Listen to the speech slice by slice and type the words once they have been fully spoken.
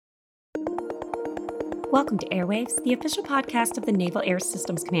Welcome to Airwaves, the official podcast of the Naval Air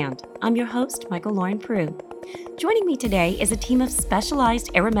Systems Command. I'm your host, Michael Lauren Prue. Joining me today is a team of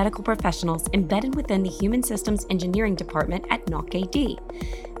specialized aeromedical professionals embedded within the Human Systems Engineering Department at NOC-AD.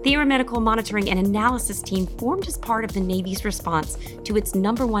 The Aeromedical Monitoring and Analysis team formed as part of the Navy's response to its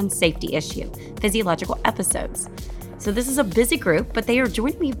number one safety issue, physiological episodes. So this is a busy group, but they are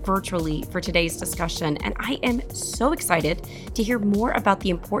joining me virtually for today's discussion, and I am so excited to hear more about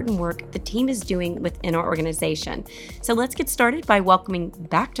the important work the team is doing within our organization. So let's get started by welcoming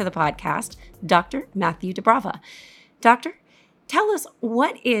back to the podcast, Dr. Matthew DeBrava. Doctor, tell us,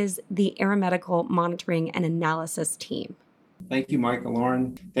 what is the Aeromedical Monitoring and Analysis team? Thank you, Michael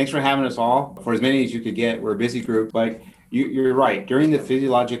Lauren. Thanks for having us all. For as many as you could get, we're a busy group, but you're right. During the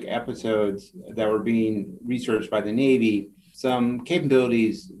physiologic episodes that were being researched by the Navy, some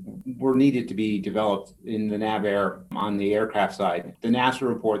capabilities were needed to be developed in the NAVAIR on the aircraft side. The NASA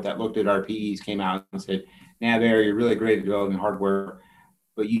report that looked at our PEs came out and said, NAVAIR, you're really great at developing hardware,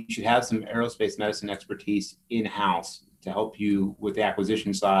 but you should have some aerospace medicine expertise in-house to help you with the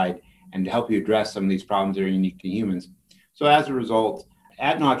acquisition side and to help you address some of these problems that are unique to humans. So as a result,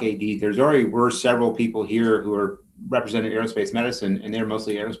 at NOC-AD, there's already were several people here who are representing aerospace medicine, and they're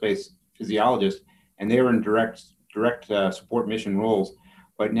mostly aerospace physiologists, and they were in direct support mission roles.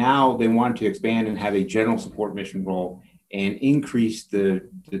 But now they want to expand and have a general support mission role and increase the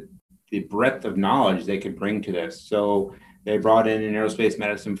breadth of knowledge they can bring to this. So they brought in an aerospace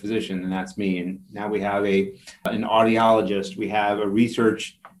medicine physician, and that's me. And now we have an audiologist, we have a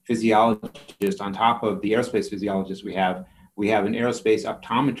research physiologist on top of the aerospace physiologist we have an aerospace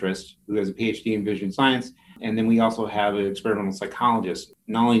optometrist who has a PhD in vision science. And then we also have an experimental psychologist.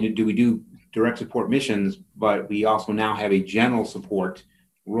 Not only do we do direct support missions, but we also now have a general support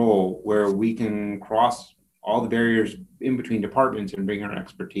role where we can cross all the barriers in between departments and bring our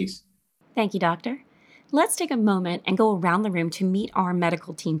expertise. Thank you, Doctor. Let's take a moment and go around the room to meet our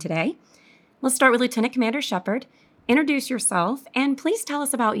medical team today. Let's start with Lieutenant Commander Shepard. Introduce yourself and please tell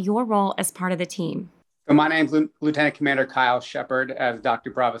us about your role as part of the team. So my name is Lieutenant Commander Kyle Shepard. As Dr.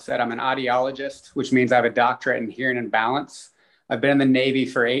 Brava said, I'm an audiologist, which means I have a doctorate in hearing and balance. I've been in the Navy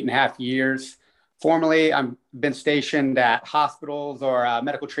for 8.5 years. Formerly, I've been stationed at hospitals or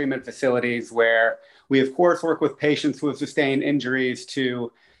medical treatment facilities where we, of course, work with patients who have sustained injuries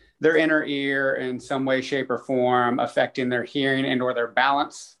to their inner ear in some way, shape, or form, affecting their hearing and or their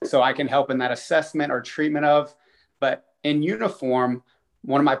balance. So I can help in that assessment or treatment of. But in uniform,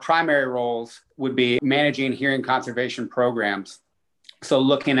 one of my primary roles would be managing hearing conservation programs. So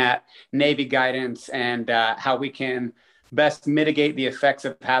looking at Navy guidance and how we can best mitigate the effects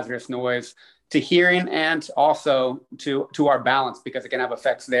of hazardous noise to hearing and also to our balance, because it can have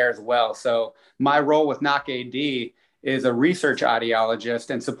effects there as well. So my role with NOC-AD is a research audiologist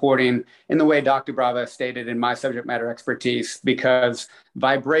and supporting in the way Dr. Brava stated in my subject matter expertise, because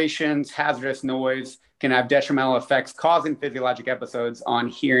vibrations, hazardous noise can have detrimental effects causing physiologic episodes on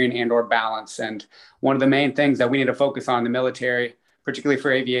hearing and or balance. And one of the main things that we need to focus on in the military, particularly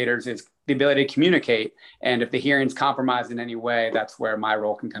for aviators, is the ability to communicate. And if the hearing's compromised in any way, that's where my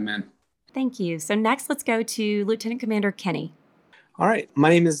role can come in. Thank you. So next, let's go to Lieutenant Commander Kenny. All right. My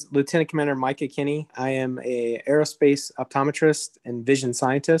name is Lieutenant Commander Micah Kinney. I am an aerospace optometrist and vision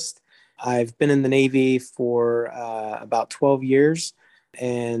scientist. I've been in the Navy for about 12 years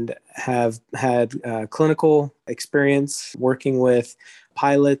and have had clinical experience working with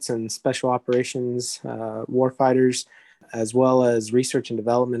pilots and special operations warfighters, as well as research and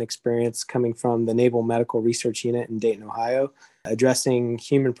development experience coming from the Naval Medical Research Unit in Dayton, Ohio, addressing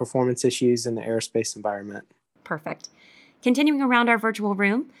human performance issues in the aerospace environment. Perfect. Continuing around our virtual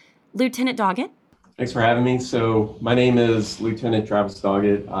room, Lieutenant Doggett. Thanks for having me. So my name is Lieutenant Travis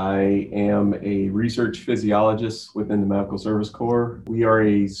Doggett. I am a research physiologist within the Medical Service Corps. We are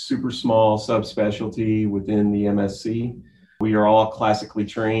a super small subspecialty within the MSC. We are all classically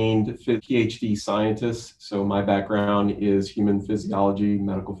trained PhD scientists. So my background is human physiology,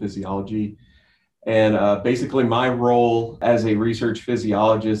 medical physiology. And basically my role as a research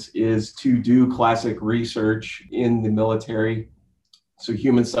physiologist is to do classic research in the military. So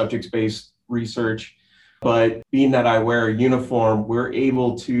human subjects-based research, but being that I wear a uniform, we're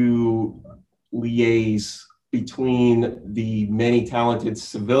able to liaise between the many talented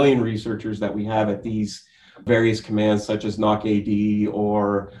civilian researchers that we have at these various commands, such as NOC-AD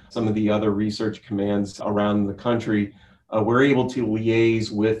or some of the other research commands around the country. We're able to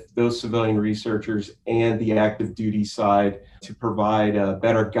liaise with those civilian researchers and the active duty side to provide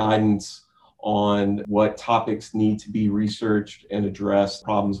better guidance on what topics need to be researched and addressed,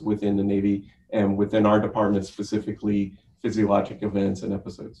 problems within the Navy and within our department, specifically physiologic events and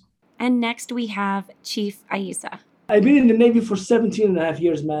episodes. And next we have Chief Aisa. I've been in the Navy for 17 and a half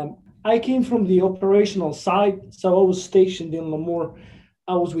years, ma'am. I came from the operational side, so I was stationed in Lemoore.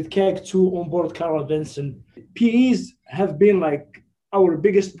 I was with CAG 2 on board Carl Vinson. PEs have been like our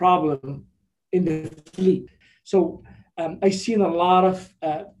biggest problem in the fleet. So I've seen a lot of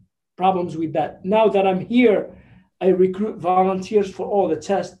problems with that. Now that I'm here, I recruit volunteers for all the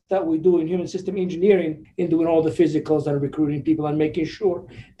tests that we do in human system engineering, in doing all the physicals and recruiting people and making sure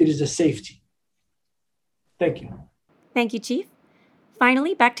there is a safety. Thank you. Thank you, Chief.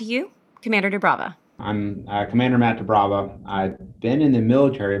 Finally, back to you, Commander DeBrava. I'm Commander Matt DeBrava. I've been in the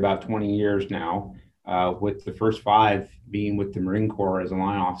military about 20 years now, with the first 5 being with the Marine Corps as a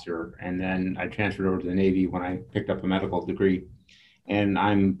line officer. And then I transferred over to the Navy when I picked up a medical degree. And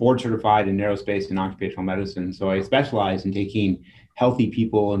I'm board certified in aerospace and occupational medicine. So I specialize in taking healthy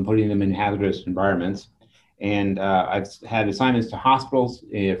people and putting them in hazardous environments. And I've had assignments to hospitals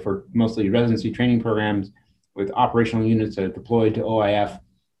for mostly residency training programs with operational units that are deployed to OIF.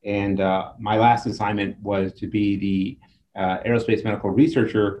 And my last assignment was to be the aerospace medical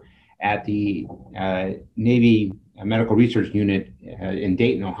researcher at the Navy Medical Research Unit in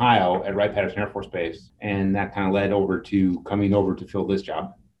Dayton, Ohio at Wright-Patterson Air Force Base. And that kind of led over to coming over to fill this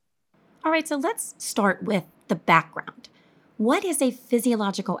job. All right, so let's start with the background. What is a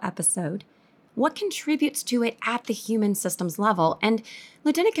physiological episode? What contributes to it at the human systems level? And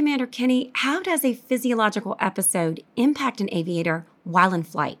Lieutenant Commander Kinney, how does a physiological episode impact an aviator while in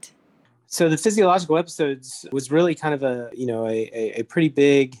flight? So the physiological episodes was really kind of a pretty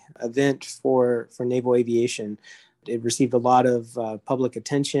big event for naval aviation. It received a lot of public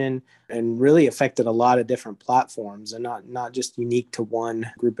attention and really affected a lot of different platforms and not just unique to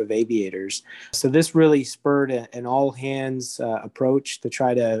one group of aviators. So this really spurred an all-hands approach to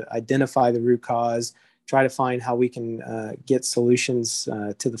try to identify the root cause, try to find how we can get solutions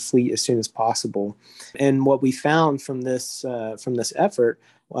to the fleet as soon as possible. And what we found from this effort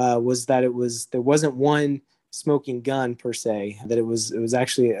was that there wasn't one smoking gun per se, that it was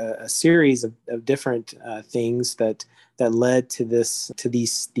actually a series of different things that led to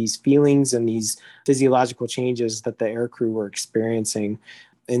these feelings and these physiological changes that the aircrew were experiencing.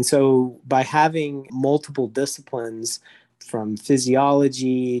 And so by having multiple disciplines, from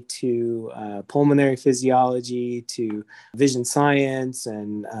physiology to pulmonary physiology to vision science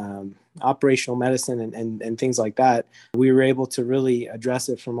and operational medicine and things like that, we were able to really address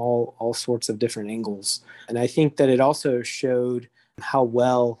it from all sorts of different angles. And I think that it also showed how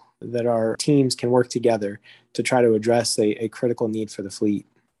well that our teams can work together to try to address a critical need for the fleet.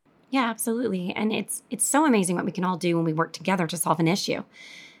 Yeah, absolutely. And it's so amazing what we can all do when we work together to solve an issue.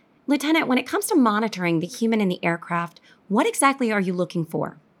 Lieutenant, when it comes to monitoring the human in the aircraft, what exactly are you looking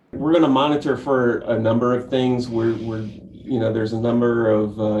for? We're going to monitor for a number of things. There's a number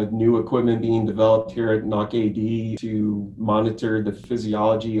of new equipment being developed here at NOC-AD to monitor the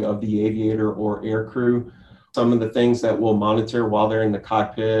physiology of the aviator or aircrew. Some of the things that we'll monitor while they're in the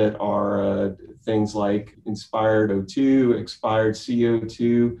cockpit are things like inspired O2, expired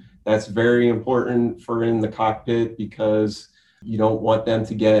CO2. That's very important for in the cockpit because you don't want them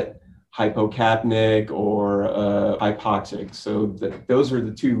to get hypocapnic or hypoxic. So those are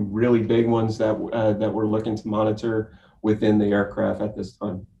the 2 really big ones that we're looking to monitor within the aircraft at this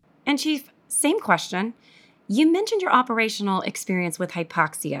time. And Chief, same question. You mentioned your operational experience with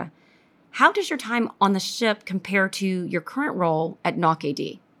hypoxia. How does your time on the ship compare to your current role at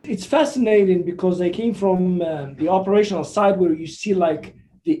NOC-AD? It's fascinating because I came from the operational side where you see like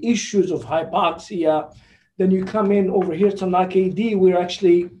the issues of hypoxia. Then you come in over here to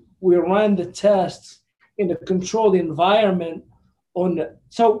NOC-AD, we run the tests in a controlled environment.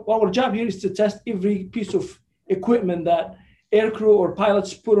 So our job here is to test every piece of equipment that aircrew or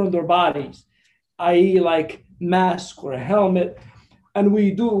pilots put on their bodies, i.e. like mask or a helmet. And we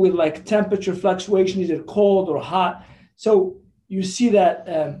do it with like temperature fluctuation, either cold or hot. So you see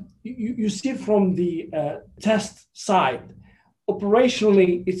that, you see it from the test side.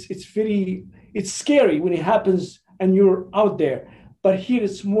 Operationally, it's scary when it happens and you're out there. But here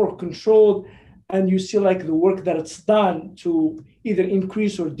it's more controlled, and you see like the work that it's done to either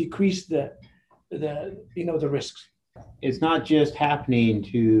increase or decrease the risks. It's not just happening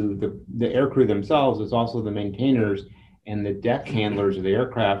to the aircrew themselves; it's also the maintainers and the deck handlers of the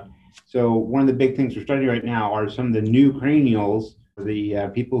aircraft. So one of the big things we're studying right now are some of the new cranials for the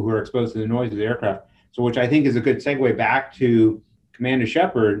people who are exposed to the noise of the aircraft. So which I think is a good segue back to Commander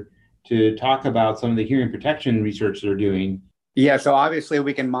Shepard to talk about some of the hearing protection research they're doing. Yeah, so obviously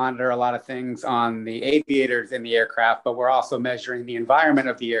we can monitor a lot of things on the aviators in the aircraft, but we're also measuring the environment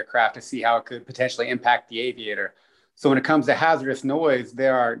of the aircraft to see how it could potentially impact the aviator. So when it comes to hazardous noise,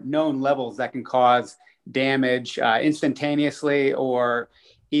 there are known levels that can cause damage instantaneously or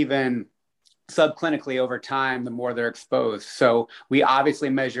even subclinically over time, the more they're exposed. So we obviously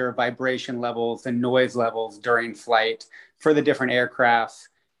measure vibration levels and noise levels during flight for the different aircrafts,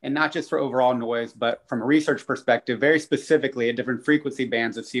 and not just for overall noise, but from a research perspective, very specifically at different frequency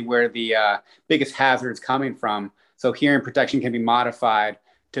bands to see where the biggest hazard is coming from. So hearing protection can be modified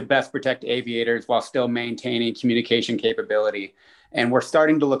to best protect aviators while still maintaining communication capability. And we're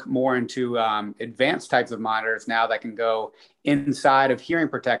starting to look more into advanced types of monitors now that can go inside of hearing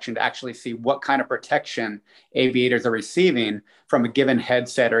protection to actually see what kind of protection aviators are receiving from a given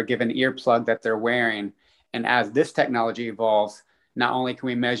headset or a given earplug that they're wearing. And as this technology evolves, not only can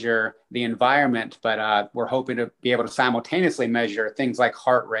we measure the environment, but we're hoping to be able to simultaneously measure things like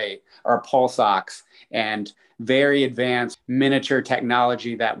heart rate or pulse ox and very advanced miniature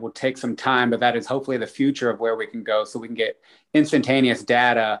technology that will take some time, but that is hopefully the future of where we can go, so we can get instantaneous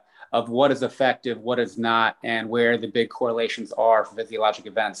data of what is effective, what is not, and where the big correlations are for physiologic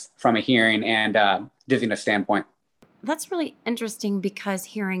events from a hearing and dizziness standpoint. That's really interesting because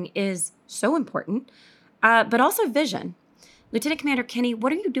hearing is so important, but also vision. Lieutenant Commander Kinney,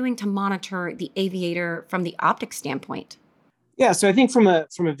 what are you doing to monitor the aviator from the optic standpoint? Yeah, so I think from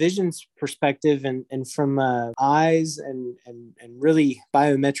a vision perspective and from eyes and really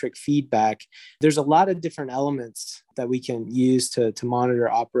biometric feedback, there's a lot of different elements that we can use to monitor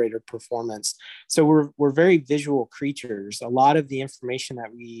operator performance. So we're very visual creatures. A lot of the information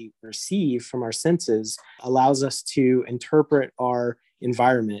that we receive from our senses allows us to interpret our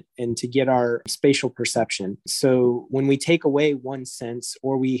environment and to get our spatial perception. So when we take away one sense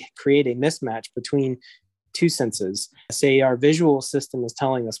or we create a mismatch between two senses, say our visual system is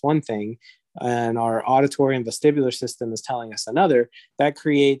telling us one thing and our auditory and vestibular system is telling us another, that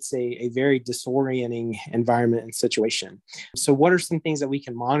creates a very disorienting environment and situation. So what are some things that we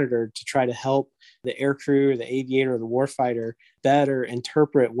can monitor to try to help the aircrew, the aviator, or the warfighter better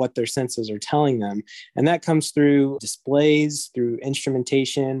interpret what their senses are telling them? And that comes through displays, through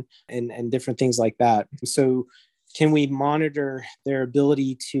instrumentation, and different things like that. So can we monitor their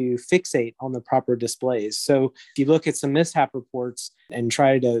ability to fixate on the proper displays? So if you look at some mishap reports and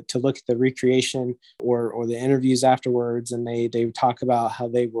try to look at the recreation or the interviews afterwards, and they talk about how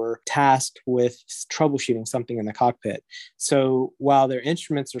they were tasked with troubleshooting something in the cockpit. So while their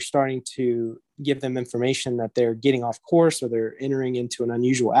instruments are starting to give them information that they're getting off course or they're entering into an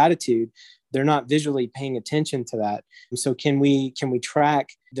unusual attitude, they're not visually paying attention to that. And so can we track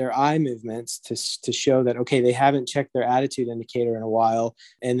their eye movements to show that, okay, they haven't checked their attitude indicator in a while,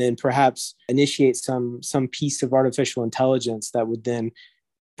 and then perhaps initiate some piece of artificial intelligence that would then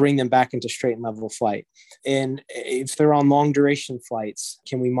bring them back into straight and level flight. And if they're on long duration flights,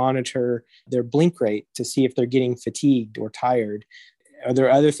 can we monitor their blink rate to see if they're getting fatigued or tired? Are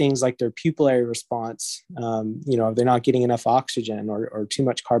there other things like their pupillary response? If they're not getting enough oxygen or too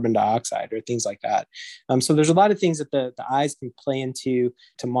much carbon dioxide or things like that. So there's a lot of things that the eyes can play into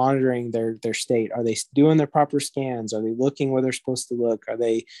to monitoring their state. Are they doing their proper scans? Are they looking where they're supposed to look? Are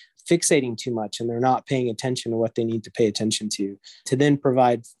they fixating too much and they're not paying attention to what they need to pay attention to then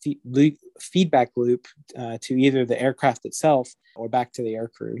provide feedback loop to either the aircraft itself or back to the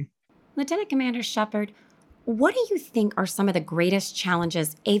aircrew? Lieutenant Commander Shepard, what do you think are some of the greatest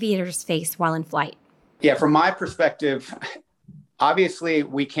challenges aviators face while in flight? Yeah, from my perspective, obviously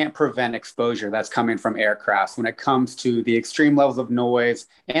we can't prevent exposure that's coming from aircrafts when it comes to the extreme levels of noise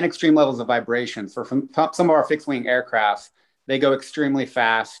and extreme levels of vibrations. For some of our fixed wing aircrafts, they go extremely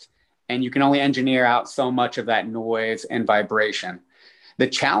fast and you can only engineer out so much of that noise and vibration. The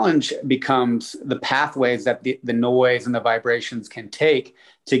challenge becomes the pathways that the noise and the vibrations can take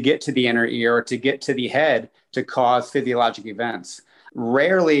to get to the inner ear or to get to the head to cause physiologic events.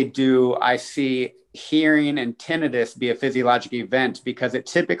 Rarely do I see hearing and tinnitus be a physiologic event because it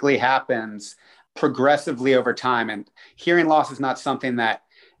typically happens progressively over time. And hearing loss is not something that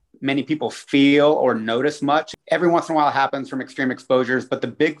many people feel or notice much. Every once in a while it happens from extreme exposures, but the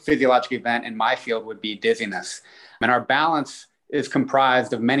big physiologic event in my field would be dizziness. And our balance is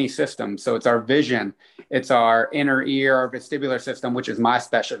comprised of many systems. So it's our vision, it's our inner ear, our vestibular system, which is my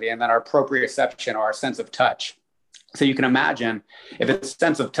specialty, and then our proprioception, or our sense of touch. So you can imagine if it's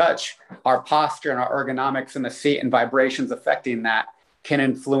sense of touch, our posture and our ergonomics in the seat and vibrations affecting that can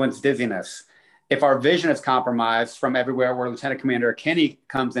influence dizziness. If our vision is compromised from everywhere where Lieutenant Commander Kinney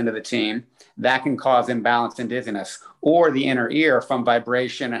comes into the team, that can cause imbalance and dizziness. Or the inner ear from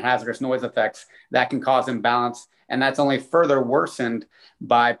vibration and hazardous noise effects, that can cause imbalance And that's only further worsened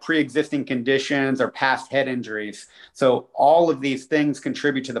by pre-existing conditions or past head injuries. So all of these things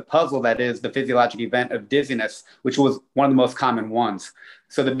contribute to the puzzle that is the physiologic event of dizziness, which was one of the most common ones.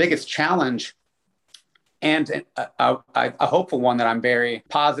 So the biggest challenge, and a hopeful one that I'm very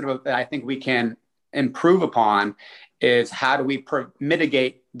positive that I think we can improve upon, is how do we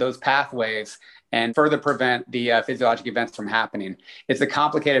mitigate those pathways and further prevent the physiologic events from happening. It's a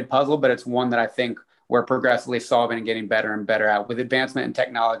complicated puzzle, but it's one that I think we're progressively solving and getting better and better at with advancement in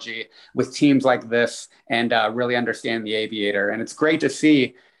technology, with teams like this, and really understanding the aviator. And it's great to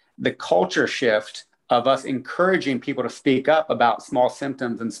see the culture shift of us encouraging people to speak up about small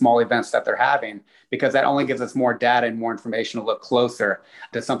symptoms and small events that they're having, because that only gives us more data and more information to look closer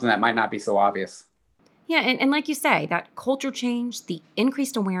to something that might not be so obvious. Yeah, and like you say, that culture change, the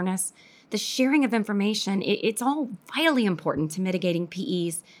increased awareness, the sharing of information, it's all vitally important to mitigating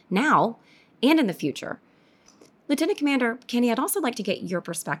PEs now and in the future. Lieutenant Commander Kenny, I'd also like to get your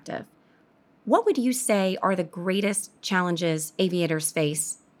perspective. What would you say are the greatest challenges aviators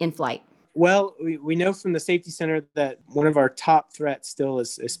face in flight? Well, we know from the Safety Center that one of our top threats still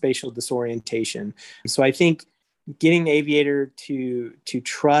is spatial disorientation. So I think getting the aviator to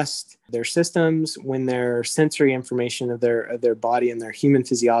trust their systems when their sensory information of their body and their human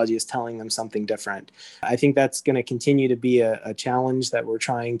physiology is telling them something different. I think that's going to continue to be a challenge that we're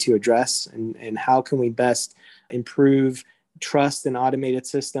trying to address. And how can we best improve trust in automated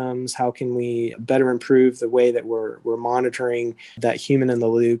systems? How can we better improve the way that we're monitoring that human in the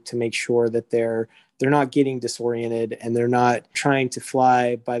loop to make sure that they're not getting disoriented and they're not trying to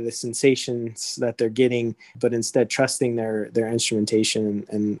fly by the sensations that they're getting, but instead trusting their instrumentation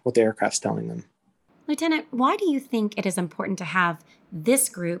and what the aircraft's telling them. Lieutenant, why do you think it is important to have this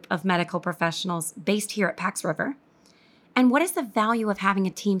group of medical professionals based here at Pax River? And what is the value of having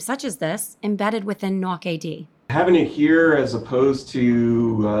a team such as this embedded within NOC-AD? Having it here as opposed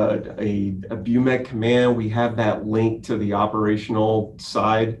to a BUMED command, we have that link to the operational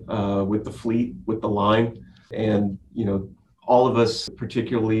side with the fleet, with the line. And, all of us,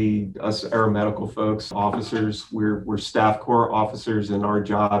 particularly us aeromedical folks, officers, we're staff corps officers, and our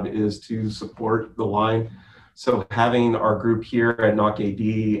job is to support the line. So having our group here at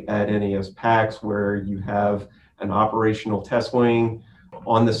NOC-AD at NAS PAX, where you have an operational test wing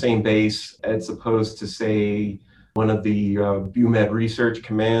on the same base, as opposed to, say, one of the BUMED research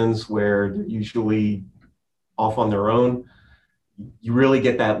commands where they're usually off on their own, you really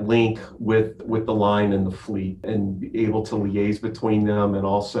get that link with the line and the fleet and be able to liaise between them, and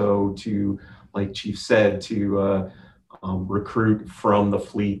also to, like Chief said, to recruit from the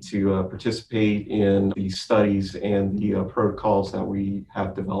fleet to participate in the studies and the protocols that we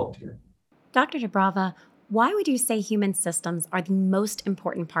have developed here. Dr. Dubrava, why would you say human systems are the most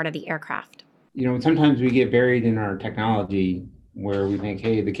important part of the aircraft? Sometimes we get buried in our technology where we think,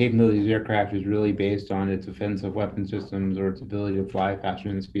 hey, the capability of the aircraft is really based on its offensive weapon systems or its ability to fly faster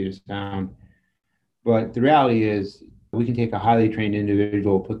than the speed of sound. But the reality is we can take a highly trained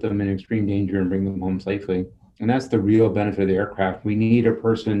individual, put them in extreme danger, and bring them home safely. And that's the real benefit of the aircraft. We need a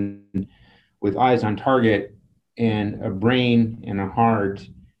person with eyes on target and a brain and a heart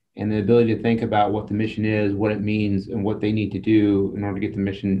and the ability to think about what the mission is, what it means, and what they need to do in order to get the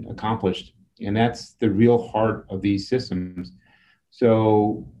mission accomplished. And that's the real heart of these systems.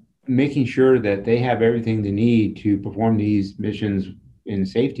 So making sure that they have everything they need to perform these missions in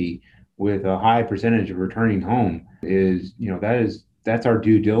safety with a high percentage of returning home is, that's our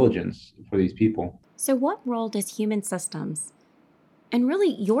due diligence for these people. So what role does human systems, and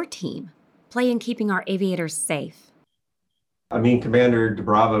really your team, play in keeping our aviators safe? Commander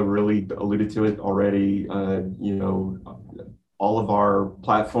Dubrava really alluded to it already. All of our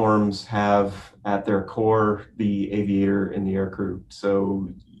platforms have at their core the aviator and the aircrew. So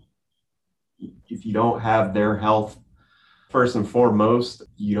if you don't have their health first and foremost,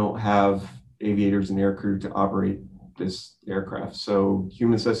 you don't have aviators and aircrew to operate this aircraft. So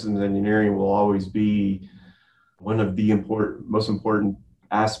human systems engineering will always be one of the most important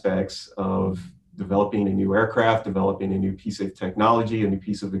aspects of developing a new aircraft, developing a new piece of technology, a new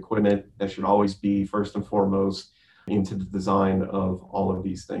piece of equipment. That should always be first and foremost into the design of all of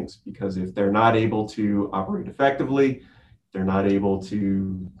these things. Because if they're not able to operate effectively, they're not able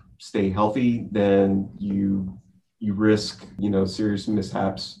to stay healthy, then you risk, serious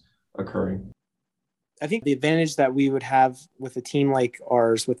mishaps occurring. I think the advantage that we would have with a team like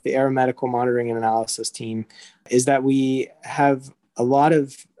ours, with the aeromedical monitoring and analysis team, is that we have a lot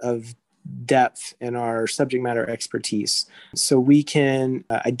of depth in our subject matter expertise. So we can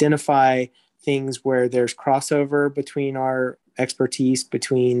identify things where there's crossover between our expertise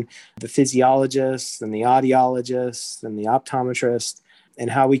between the physiologists and the audiologists and the optometrist, and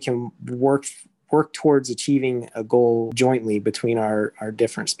how we can work towards achieving a goal jointly between our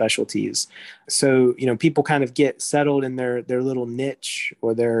different specialties. So, people kind of get settled in their little niche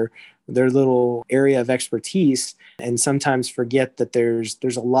or their little area of expertise, and sometimes forget that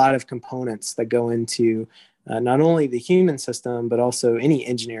there's a lot of components that go into not only the human system, but also any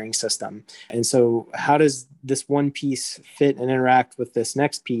engineering system. And so how does this one piece fit and interact with this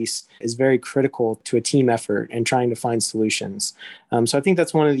next piece is very critical to a team effort and trying to find solutions. So I think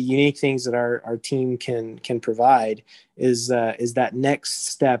that's one of the unique things that our team can provide is that next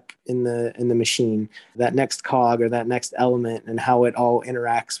step in the machine, that next cog or that next element, and how it all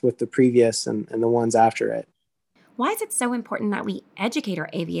interacts with the previous and the ones after it. Why is it so important that we educate our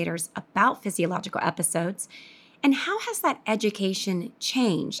aviators about physiological episodes? And how has that education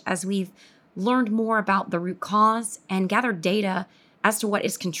changed as we've learned more about the root cause and gathered data as to what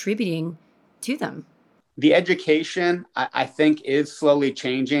is contributing to them? The education, I think, is slowly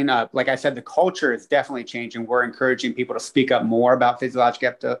changing. Like I said, the culture is definitely changing. We're encouraging people to speak up more about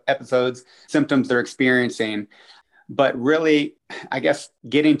physiological episodes, symptoms they're experiencing. But really, I guess,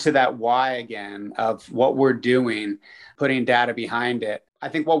 getting to that why again of what we're doing, putting data behind it. I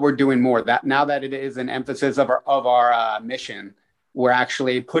think what we're doing more, that now that it is an emphasis of our mission, we're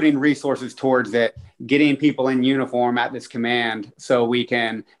actually putting resources towards it, getting people in uniform at this command so we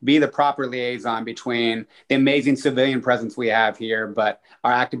can be the proper liaison between the amazing civilian presence we have here, but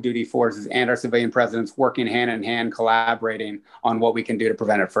our active duty forces and our civilian presence working hand in hand, collaborating on what we can do to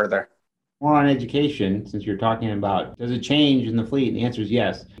prevent it further. More on education, since you're talking about, does it change in the fleet? And the answer is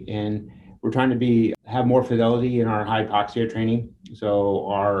yes. And we're trying to have more fidelity in our hypoxia training. So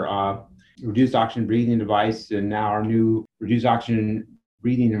our reduced oxygen breathing device and now our new reduced oxygen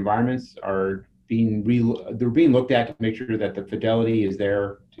breathing environments are being looked at to make sure that the fidelity is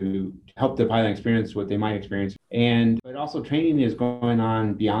there to help the pilot experience what they might experience. But also training is going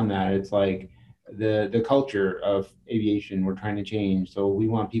on beyond that. It's like the culture of aviation we're trying to change. So we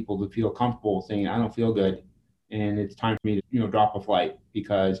want people to feel comfortable saying, I don't feel good, and it's time for me to drop a flight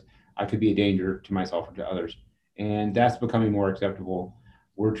because I could be a danger to myself or to others. And that's becoming more acceptable.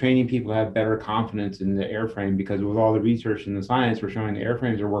 We're training people to have better confidence in the airframe because with all the research and the science, we're showing the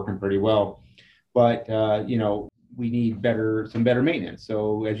airframes are working pretty well. But we need some better maintenance.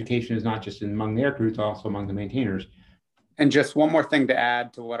 So education is not just among the air crew, it's also among the maintainers. And just one more thing to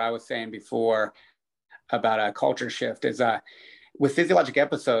add to what I was saying before about a culture shift is with physiologic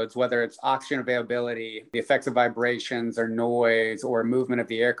episodes, whether it's oxygen availability, the effects of vibrations or noise or movement of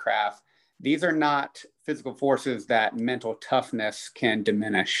the aircraft, these are not physical forces that mental toughness can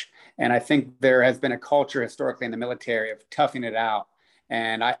diminish. And I think there has been a culture historically in the military of toughing it out.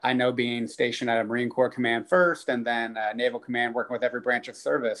 And I know being stationed at a Marine Corps command first and then Naval Command working with every branch of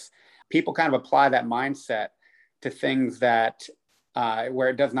service, people kind of apply that mindset to things that where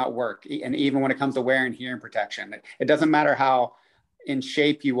it does not work. And even when it comes to wear and hearing protection, it doesn't matter how in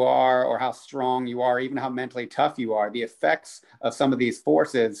shape you are or how strong you are, even how mentally tough you are, the effects of some of these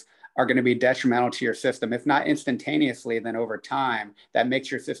forces are going to be detrimental to your system. If not instantaneously, then over time, that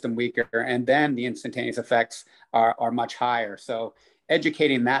makes your system weaker. And then the instantaneous effects are much higher. So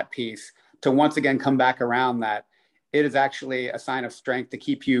educating that piece to once again come back around that it is actually a sign of strength to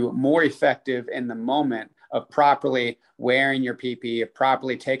keep you more effective in the moment of properly wearing your PPE, of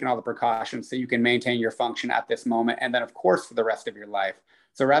properly taking all the precautions so you can maintain your function at this moment. And then, of course, for the rest of your life.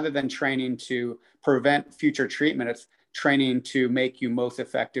 So rather than training to prevent future treatment, it's training to make you most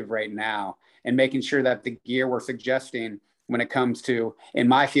effective right now and making sure that the gear we're suggesting when it comes to, in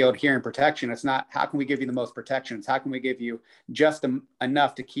my field, hearing protection, it's not how can we give you the most protection? It's how can we give you just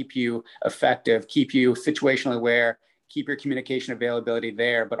enough to keep you effective, keep you situationally aware, keep your communication availability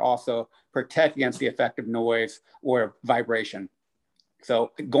there, but also protect against the effect of noise or vibration.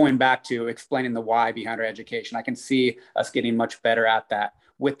 So going back to explaining the why behind our education, I can see us getting much better at that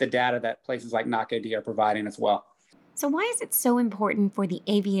with the data that places like NACAD are providing as well. So why is it so important for the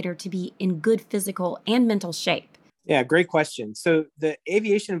aviator to be in good physical and mental shape? Yeah, great question. So the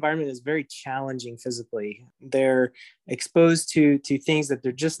aviation environment is very challenging physically. They're exposed to things that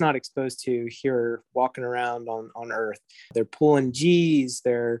they're just not exposed to here walking around on Earth. They're pulling Gs,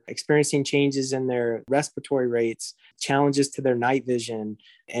 they're experiencing changes in their respiratory rates, challenges to their night vision,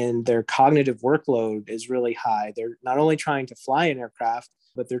 and their cognitive workload is really high. They're not only trying to fly an aircraft,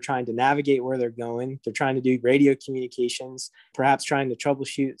 but they're trying to navigate where they're going. They're trying to do radio communications, perhaps trying to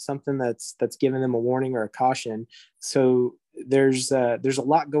troubleshoot something that's giving them a warning or a caution. So there's a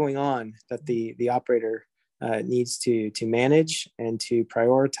lot going on that the operator needs to manage and to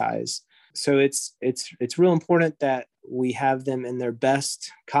prioritize. So it's real important that we have them in their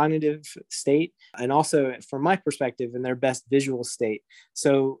best cognitive state, and also from my perspective in their best visual state.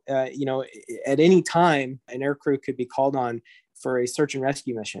 So at any time an aircrew could be called on for a search and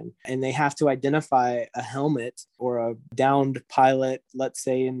rescue mission, and they have to identify a helmet or a downed pilot, let's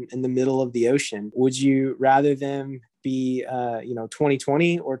say in the middle of the ocean. Would you rather them be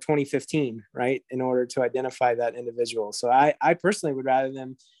 2020 or 2015, right, in order to identify that individual? So I personally would rather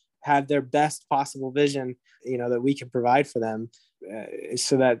them have their best possible vision, that we can provide for them,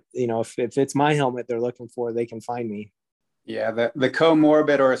 so that if it's my helmet they're looking for, they can find me. Yeah, the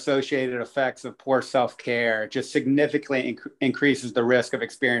comorbid or associated effects of poor self-care just significantly increases the risk of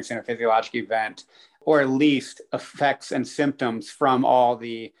experiencing a physiologic event, or at least effects and symptoms from all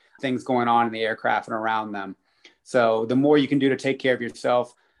the things going on in the aircraft and around them. So the more you can do to take care of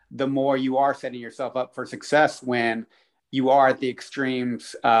yourself, the more you are setting yourself up for success when you are at the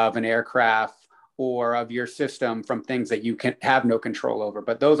extremes of an aircraft or of your system from things that you can have no control over.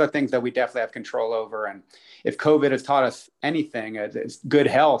 But those are things that we definitely have control over. And if COVID has taught us anything, it's good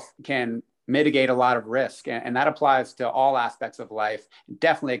health can mitigate a lot of risk. And that applies to all aspects of life,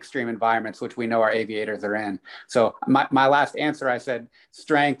 definitely extreme environments, which we know our aviators are in. So my last answer, I said,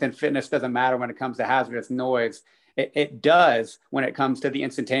 strength and fitness doesn't matter when it comes to hazardous noise. It does when it comes to the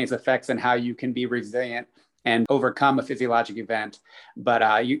instantaneous effects and how you can be resilient and overcome a physiologic event.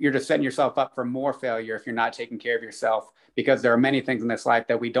 But you're just setting yourself up for more failure if you're not taking care of yourself, because there are many things in this life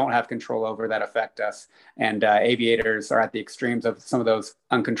that we don't have control over that affect us. And aviators are at the extremes of some of those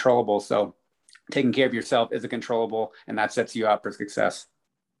uncontrollables. So taking care of yourself is a controllable, and that sets you up for success.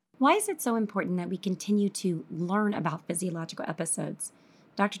 Why is it so important that we continue to learn about physiological episodes?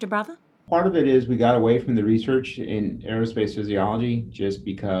 Dr. Dubrava? Part of it is we got away from the research in aerospace physiology just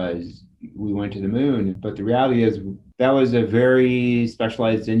because we went to the moon. But the reality is that was a very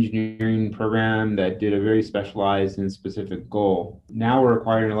specialized engineering program that did a very specialized and specific goal. Now we're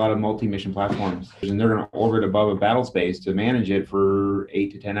acquiring a lot of multi-mission platforms, and they're going to orbit above a battle space to manage it for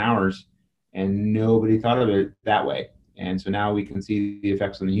 8 to 10 hours. And nobody thought of it that way. And so now we can see the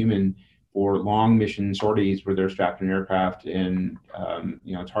effects on the human for long mission sorties where they're strapped in an aircraft, and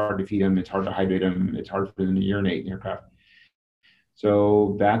it's hard to feed them, it's hard to hydrate them, it's hard for them to urinate in the aircraft.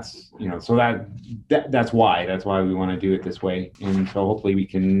 So that's why we want to do it this way. And so hopefully we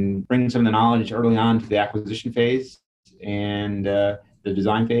can bring some of the knowledge early on to the acquisition phase and the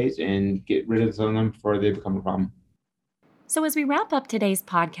design phase, and get rid of some of them before they become a problem. So as we wrap up today's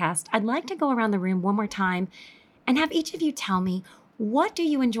podcast, I'd like to go around the room one more time and have each of you tell me, what do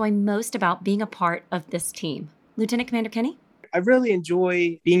you enjoy most about being a part of this team? Lieutenant Commander Kinney? I really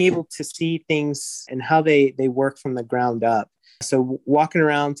enjoy being able to see things and how they work from the ground up. So walking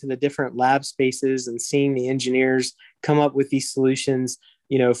around to the different lab spaces and seeing the engineers come up with these solutions,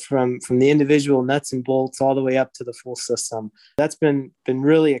 from the individual nuts and bolts all the way up to the full system. That's been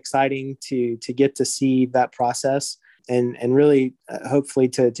really exciting to get to see that process. And really hopefully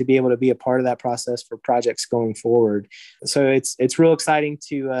to be able to be a part of that process for projects going forward. So it's real exciting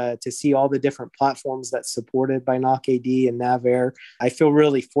to see all the different platforms that's supported by NOC-AD and NAVAIR. I feel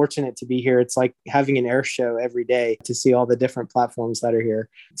really fortunate to be here. It's like having an air show every day to see all the different platforms that are here.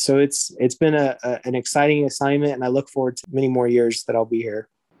 So it's been an exciting assignment, and I look forward to many more years that I'll be here.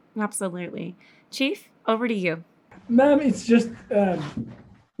 Absolutely. Chief, over to you. Ma'am, it's just,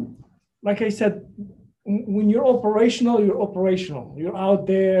 like I said, when you're operational, you're operational. You're out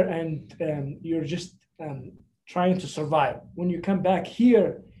there and you're just trying to survive. When you come back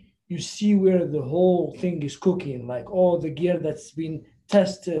here, you see where the whole thing is cooking, like all the gear that's been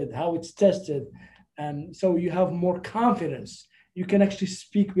tested, how it's tested. And so you have more confidence. You can actually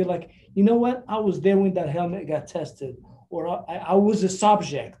speak, be like, you know what? I was there when that helmet got tested, or I was a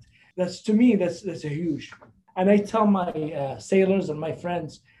subject. To me, that's a huge. And I tell my sailors and my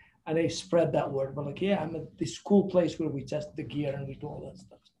friends, and they spread that word. But I'm at this cool place where we test the gear and we do all that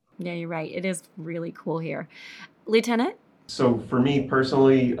stuff. Yeah, you're right. It is really cool here. Lieutenant? So for me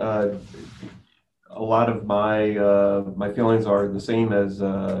personally, a lot of my feelings are the same as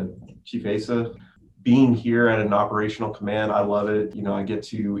Chief Asa. Being here at an operational command, I love it. I get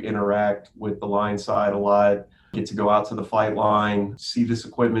to interact with the line side a lot, get to go out to the flight line, see this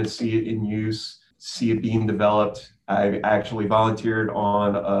equipment, see it in use, see it being developed. I actually volunteered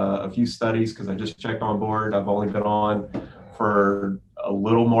on a few studies because I just checked on board. I've only been on for a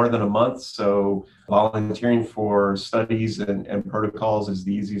little more than a month. So volunteering for studies and protocols is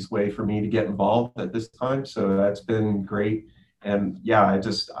the easiest way for me to get involved at this time. So that's been great. And yeah,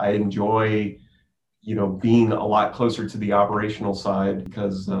 I enjoy being a lot closer to the operational side,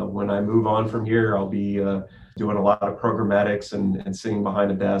 because when I move on from here, I'll be doing a lot of programmatics and sitting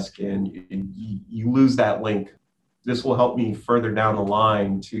behind a desk, and you lose that link. This will help me further down the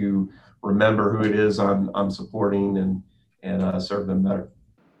line to remember who it is I'm supporting and serve them better.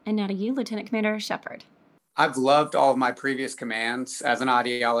 And now to you, Lieutenant Commander Shepard. I've loved all of my previous commands as an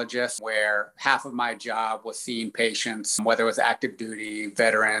audiologist, where half of my job was seeing patients, whether it was active duty,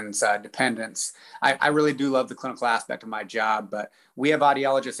 veterans, dependents. I really do love the clinical aspect of my job, but we have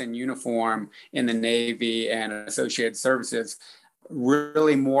audiologists in uniform in the Navy and associated services,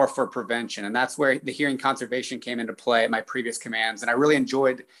 really more for prevention. And that's where the hearing conservation came into play at my previous commands. And I really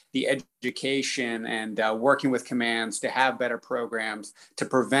enjoyed the education and working with commands to have better programs to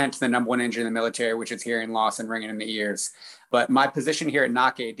prevent the number one injury in the military, which is hearing loss and ringing in the ears. But my position here at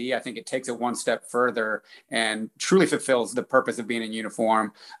NOC AD, I think it takes it one step further and truly fulfills the purpose of being in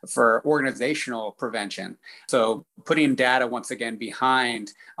uniform for organizational prevention. So putting data once again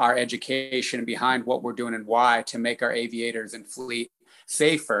behind our education and behind what we're doing and why to make our aviators and fleet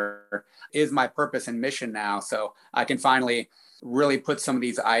safer is my purpose and mission now. So I can finally really put some of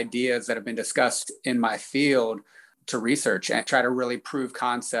these ideas that have been discussed in my field to research and try to really prove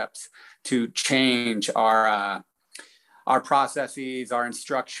concepts to change our processes, our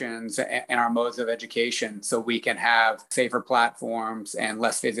instructions, and our modes of education, so we can have safer platforms and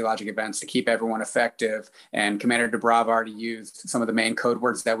less physiologic events to keep everyone effective. And Commander Dubrava already used some of the main code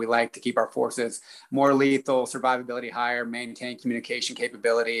words that we like to keep our forces more lethal, survivability higher, maintain communication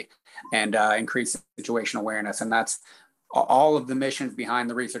capability, and increase situational awareness. And that's all of the missions behind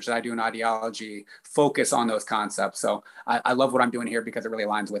the research that I do in audiology focus on those concepts. So I love what I'm doing here because it really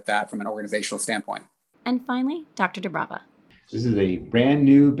aligns with that from an organizational standpoint. And finally, Dr. Dubrava. This is a brand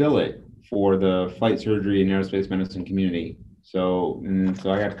new billet for the flight surgery and aerospace medicine community. So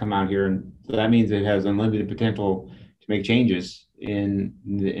I got to come out here, and so that means it has unlimited potential to make changes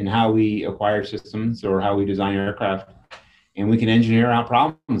in how we acquire systems or how we design aircraft, and we can engineer out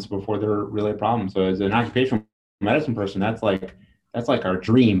problems before they're really a problem. So as an occupational medicine person, that's like our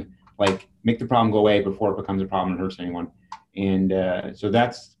dream. Like, make the problem go away before it becomes a problem and hurts anyone. And so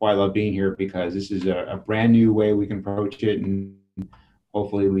that's why I love being here, because this is a brand new way we can approach it, and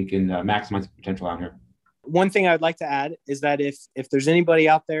hopefully we can maximize the potential out here. One thing I would like to add is that if there's anybody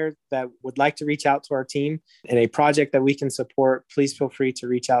out there that would like to reach out to our team in a project that we can support, please feel free to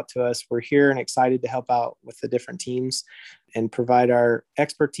reach out to us. We're here and excited to help out with the different teams and provide our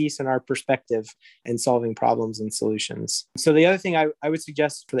expertise and our perspective in solving problems and solutions. So the other thing I would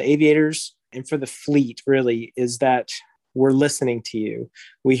suggest for the aviators and for the fleet really is that we're listening to you.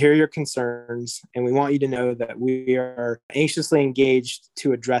 We hear your concerns, and we want you to know that we are anxiously engaged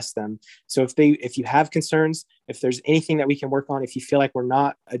to address them. So if you have concerns, if there's anything that we can work on, if you feel like we're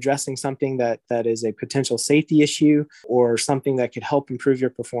not addressing something that is a potential safety issue or something that could help improve your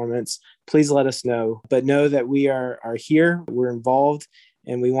performance, please let us know. But know that we are here, we're involved,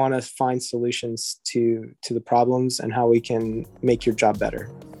 and we want to find solutions to the problems and how we can make your job better.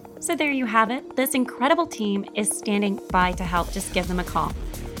 So there you have it. This incredible team is standing by to help. Just give them a call.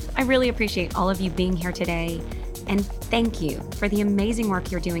 I really appreciate all of you being here today. And thank you for the amazing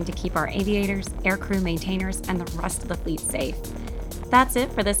work you're doing to keep our aviators, aircrew maintainers, and the rest of the fleet safe. That's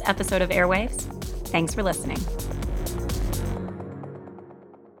it for this episode of Airwaves. Thanks for listening.